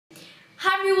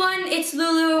Hi everyone, it's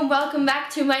Lulu and welcome back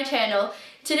to my channel.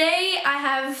 Today I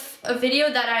have a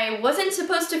video that I wasn't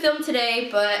supposed to film today,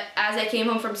 but as I came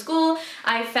home from school,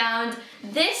 I found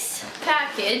this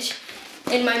package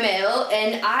in my mail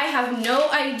and I have no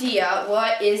idea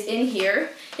what is in here.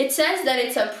 It says that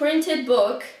it's a printed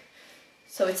book,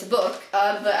 so it's a book,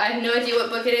 but I have no idea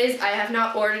what book it is. I have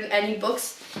not ordered any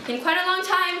books in quite a long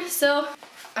time, so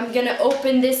I'm gonna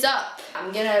open this up.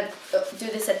 I'm gonna do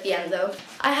this at the end though.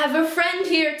 I have a friend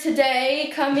here today.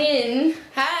 Come in.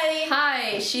 Hi.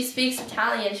 Hi. She speaks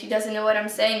Italian. She doesn't know what I'm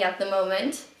saying at the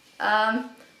moment.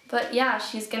 But yeah,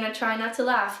 she's gonna try not to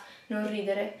laugh. Non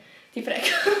ridere. Ti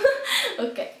prego.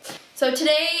 Okay. So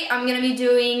today I'm gonna be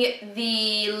doing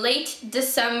the late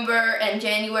December and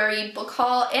January book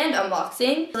haul and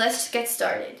unboxing. Let's get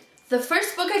started. The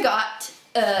first book I got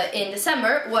in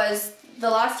December was The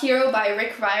Lost Hero by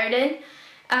Rick Riordan.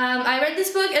 I read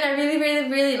this book and I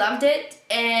really loved it,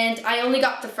 and I only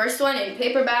got the first one in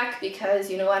paperback because,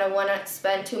 you know, I don't want to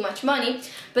spend too much money.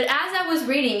 But as I was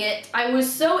reading it, I was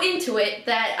so into it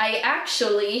that I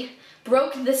actually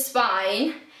broke the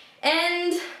spine,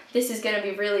 and this is going to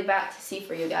be really bad to see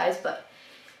for you guys, but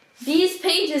these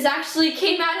pages actually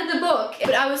came out of the book.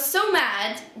 But I was so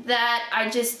mad that I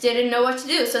just didn't know what to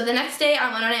do. So the next day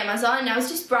I went on Amazon and I was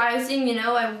just browsing, you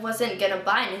know, I wasn't gonna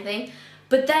buy anything.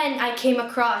 But then I came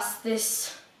across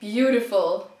this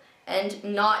beautiful and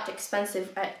not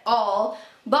expensive at all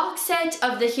box set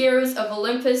of the Heroes of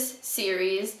Olympus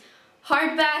series,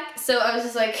 hardback, so I was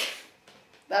just like,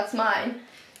 that's mine.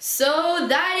 So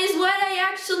that is what I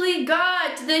actually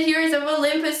got, the Heroes of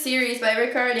Olympus series by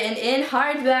Rick Riordan in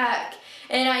hardback.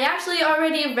 And I actually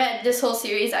already read this whole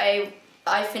series. I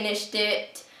finished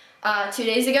it 2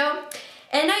 days ago.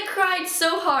 And I cried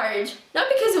so hard, not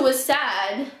because it was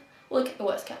sad, well, it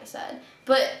was kind of sad,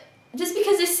 but just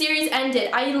because this series ended.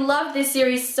 I love this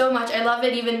series so much. I love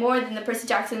it even more than the Percy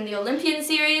Jackson and the Olympian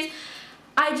series.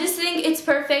 I just think it's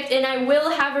perfect, and I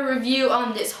will have a review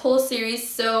on this whole series,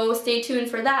 so stay tuned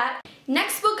for that.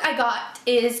 Next book I got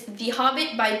is The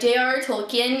Hobbit by J.R.R.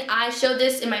 Tolkien. I showed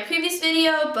this in my previous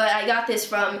video, but I got this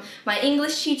from my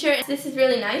English teacher. This is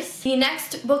really nice. The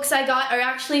next books I got are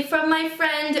actually from my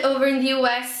friend over in the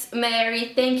US,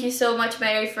 Mary. Thank you so much,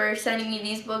 Mary, for sending me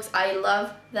these books. I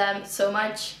love them so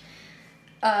much,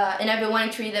 and I've been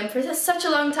wanting to read them for such a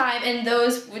long time, and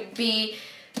those would be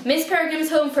Miss Peregrine's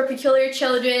Home for Peculiar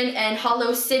Children and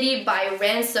Hollow City by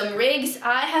Ransom Riggs.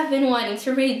 I have been wanting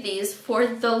to read these for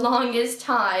the longest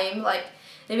time, like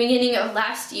the beginning of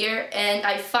last year, and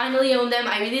I finally own them.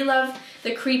 I really love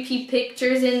the creepy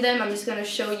pictures in them. I'm just going to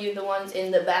show you the ones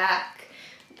in the back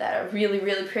that are really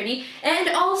pretty. And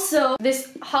also,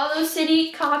 this Hollow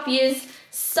City copy is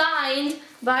signed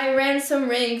by Ransom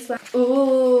Riggs.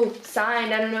 Ooh,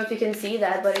 signed. I don't know if you can see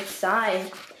that, but it's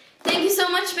signed. Thank you so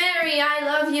much, Mary. I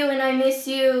love you and I miss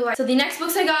you. So the next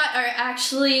books I got are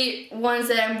actually ones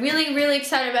that I'm really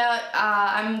excited about.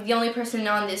 I'm the only person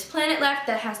on this planet left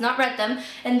that has not read them,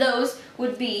 and those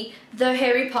would be the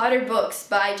Harry Potter books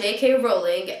by J.K.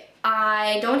 Rowling.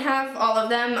 I don't have all of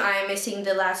them. I'm missing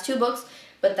the last 2 books,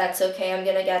 but that's okay. I'm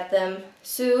gonna get them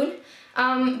soon.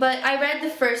 But I read the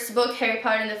first book, Harry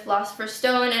Potter and the Philosopher's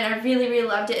Stone, and I really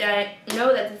loved it, and I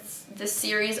know that this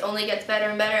series only gets better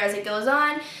and better as it goes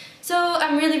on. So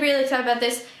I'm really excited about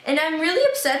this, and I'm really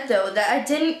upset though that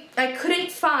I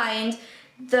couldn't find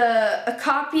a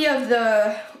copy of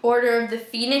the Order of the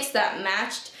Phoenix that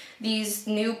matched these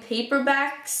new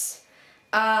paperbacks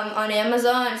on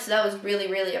Amazon, so that was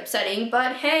really upsetting.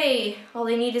 But hey, all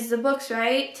they need is the books,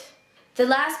 right? The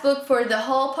last book for the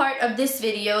whole part of this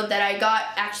video that I got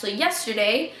actually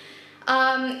yesterday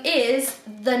is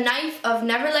The Knife of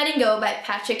Never Letting Go by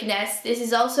Patrick Ness. This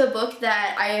is also a book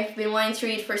that I have been wanting to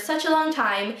read for such a long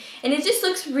time, and it just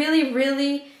looks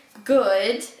really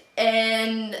good.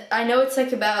 And I know it's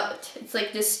like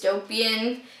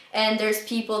dystopian, and there's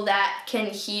people that can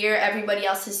hear everybody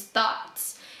else's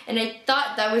thoughts, and I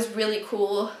thought that was really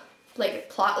cool, like a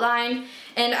plot line.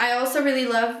 And I also really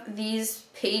love these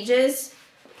pages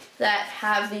that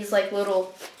have these like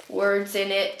little words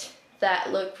in it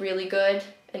that look really good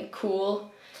and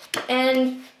cool.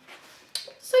 And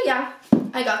so yeah,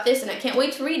 I got this and I can't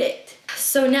wait to read it.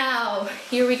 So now,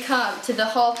 here we come to the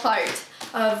haul part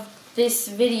of this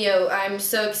video. I'm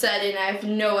so excited and I have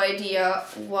no idea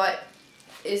what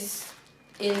is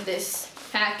in this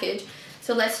package.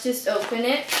 So let's just open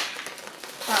it.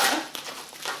 Crap.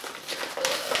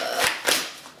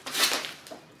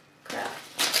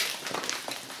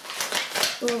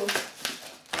 Ooh,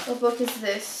 what book is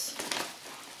this?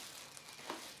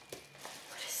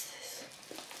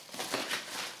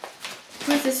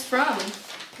 Who is this from?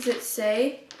 Does it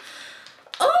say?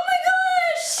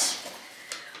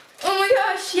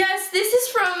 this is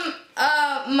from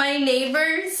my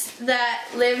neighbors that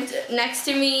lived next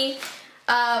to me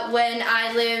when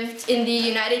I lived in the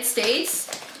United States.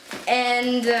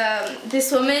 And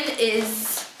this woman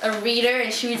is a reader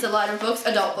and she reads a lot of books,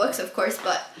 adult books of course,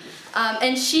 but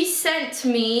and she sent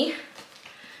me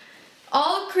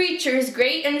All Creatures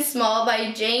Great and Small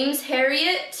by James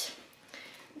Herriot.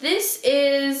 This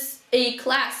is a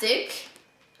classic,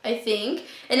 I think,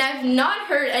 and I've not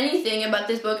heard anything about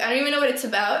this book. I don't even know what it's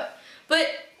about, but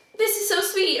this is so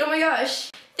sweet. Oh my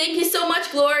gosh. Thank you so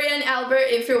much, Gloria and Albert,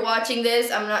 if you're watching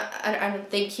this. I don't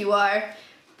think you are,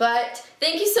 but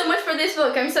thank you so much for this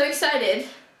book. I'm so excited.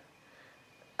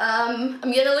 I'm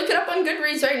gonna look it up on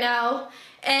Goodreads right now,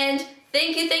 and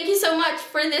thank you so much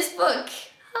for this book.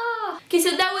 Okay,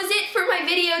 so that was it for my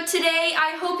video today.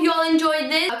 I hope you all enjoyed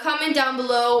this. Comment down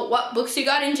below what books you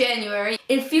got in January.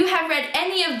 If you have read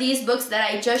any of these books that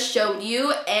I just showed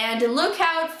you, and look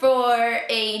out for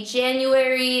a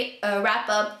January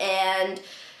wrap-up and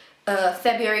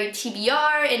February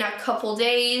TBR in a couple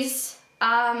days.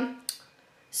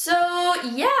 So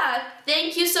yeah,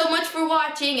 thank you so much for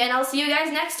watching, and I'll see you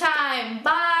guys next time.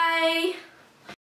 Bye!